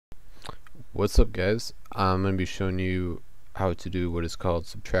What's up, guys? I'm going to be showing you how to do what is called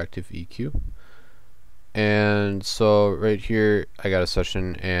subtractive EQ. And so right here I got a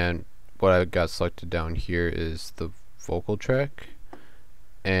session, and what I got selected down here is the vocal track,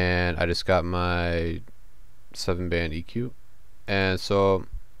 and I just got my 7-band EQ. And so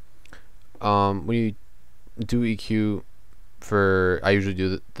when you do EQ I usually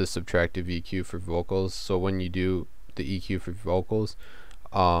do the subtractive EQ for vocals. So when you do the EQ for vocals,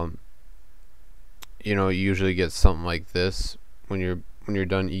 you usually get something like this when you're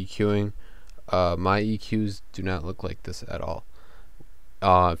done EQing. My EQs do not look like this at all.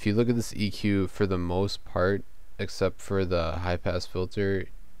 If you look at this EQ, for the most part, except for the high pass filter,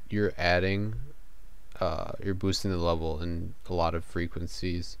 you're boosting the level in a lot of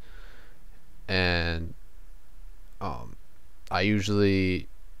frequencies, and I usually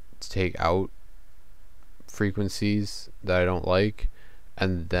take out frequencies that I don't like,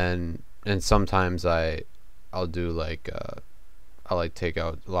 and sometimes I'll do I take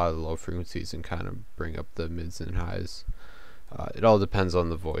out a lot of the low frequencies and kind of bring up the mids and highs. It all depends on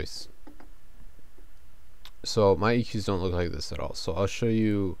the voice. So my EQs don't look like this at all. So I'll show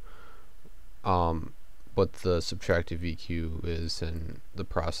you what the subtractive EQ is and the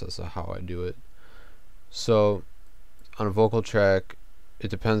process of how I do it. So on a vocal track, it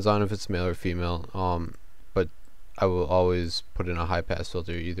depends on if it's male or female, but I will always put in a high pass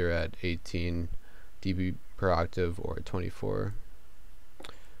filter either at 18 dB per octave or 24,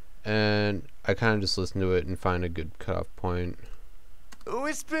 and I kind of just listen to it and find a good cutoff point.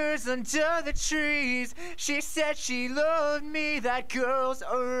 Whispers under the trees, she said she loved me, that girl's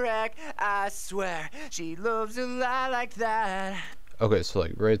a wreck, I swear, she loves a lie like that. Okay, so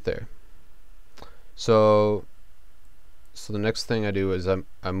like right there. So the next thing I do is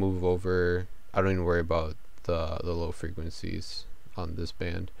I move over. I don't even worry about the low frequencies on this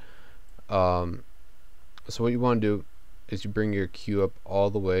band. So what you want to do is you bring your Q up all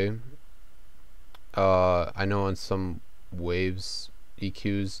the way. I know on some waves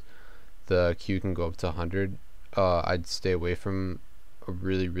EQs the Q can go up to 100. I'd stay away from a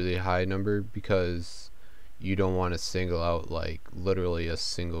really high number because you don't want to single out like literally a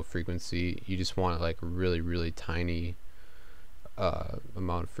single frequency. You just want like really tiny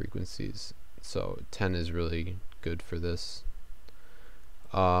amount of frequencies. So 10 is really good for this.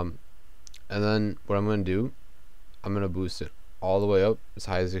 And then what I'm going to do, I'm going to boost it all the way up as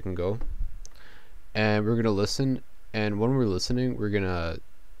high as it can go, and we're going to listen. And when we're listening, we're gonna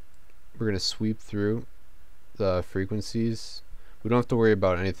sweep through the frequencies. We don't have to worry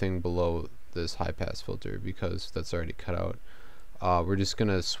about anything below this high pass filter because that's already cut out. We're just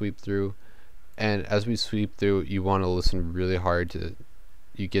gonna sweep through, and as we sweep through, you want to listen really hard to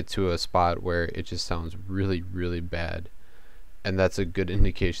you get to a spot where it just sounds really bad, and that's a good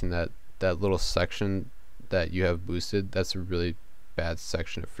indication that that little section that you have boosted, that's a really bad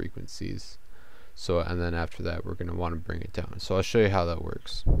section of frequencies. So, and then after that we're going to want to bring it down. So I'll show you how that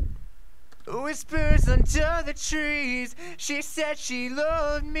works. Whispers under the trees, she said she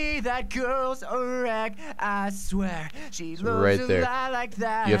loved me, that girl's a wreck, I swear, she loves right a there, lie like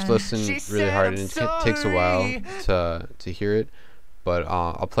that. you have to listen really hard, and it takes a while to hear it, but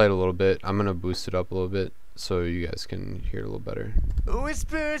I'll play it a little bit. I'm going to boost it up a little bit so you guys can hear it a little better.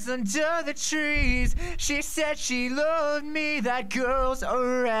 Whispers under the trees, she said she loved me, that girl's a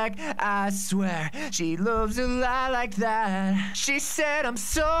wreck, I swear, she loves a lie like that. She said I'm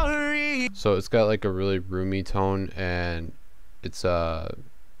sorry. So it's got like a really roomy tone, and it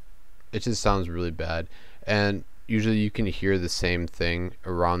just sounds really bad, and usually you can hear the same thing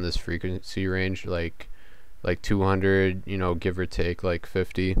around this frequency range, like 200, give or take like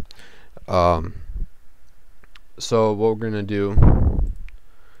 50. So what we're gonna do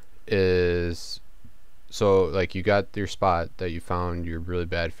is, so like you got your spot that you found your really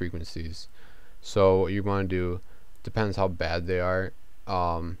bad frequencies. So what you want to do depends how bad they are.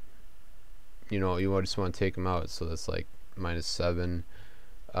 You just want to take them out. So that's like -7.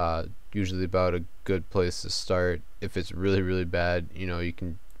 Usually about a good place to start. If it's really bad, you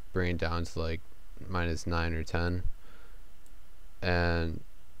can bring it down to like -9 or 10. And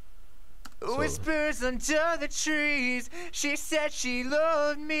so, whispers under the trees, she said she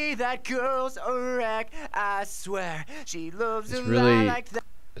loved me, that girl's a wreck, I swear, she loves a lie like that.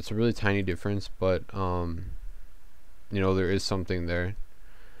 It's a really tiny difference, but there is something there.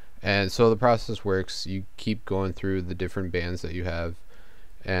 And so the process works. You keep going through the different bands that you have,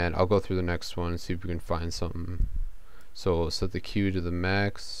 and I'll go through the next one and see if we can find something. So we'll set the Q to the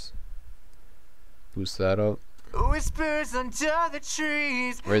max, boost that up. Whispers under the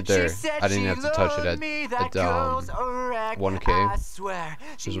trees. Right there. She said I didn't she have to touch it loved me, that at girl's a wreck. 1K. I swear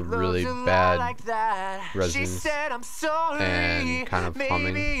There's she a loves really a lie bad like that. She resonance said I'm sorry, and kind of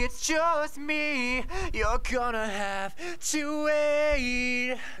humming. maybe it's just me. You're gonna have to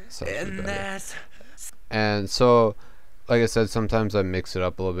wait. And that's And so, like I said, sometimes I mix it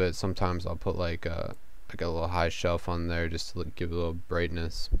up a little bit. Sometimes I'll put like a little high shelf on there just to give it a little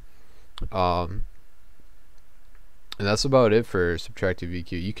brightness. And that's about it for subtractive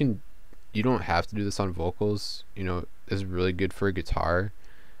EQ. You don't have to do this on vocals. You know, it's really good for guitar,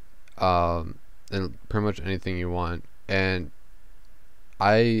 and pretty much anything you want. And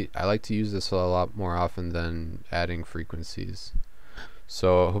I like to use this a lot more often than adding frequencies.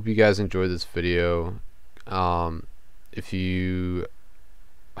 So I hope you guys enjoyed this video. If you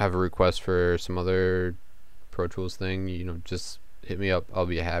have a request for some other Pro Tools thing, you know, just hit me up. I'll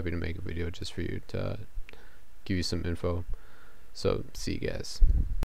be happy to make a video just for you to give you some info. So see you guys.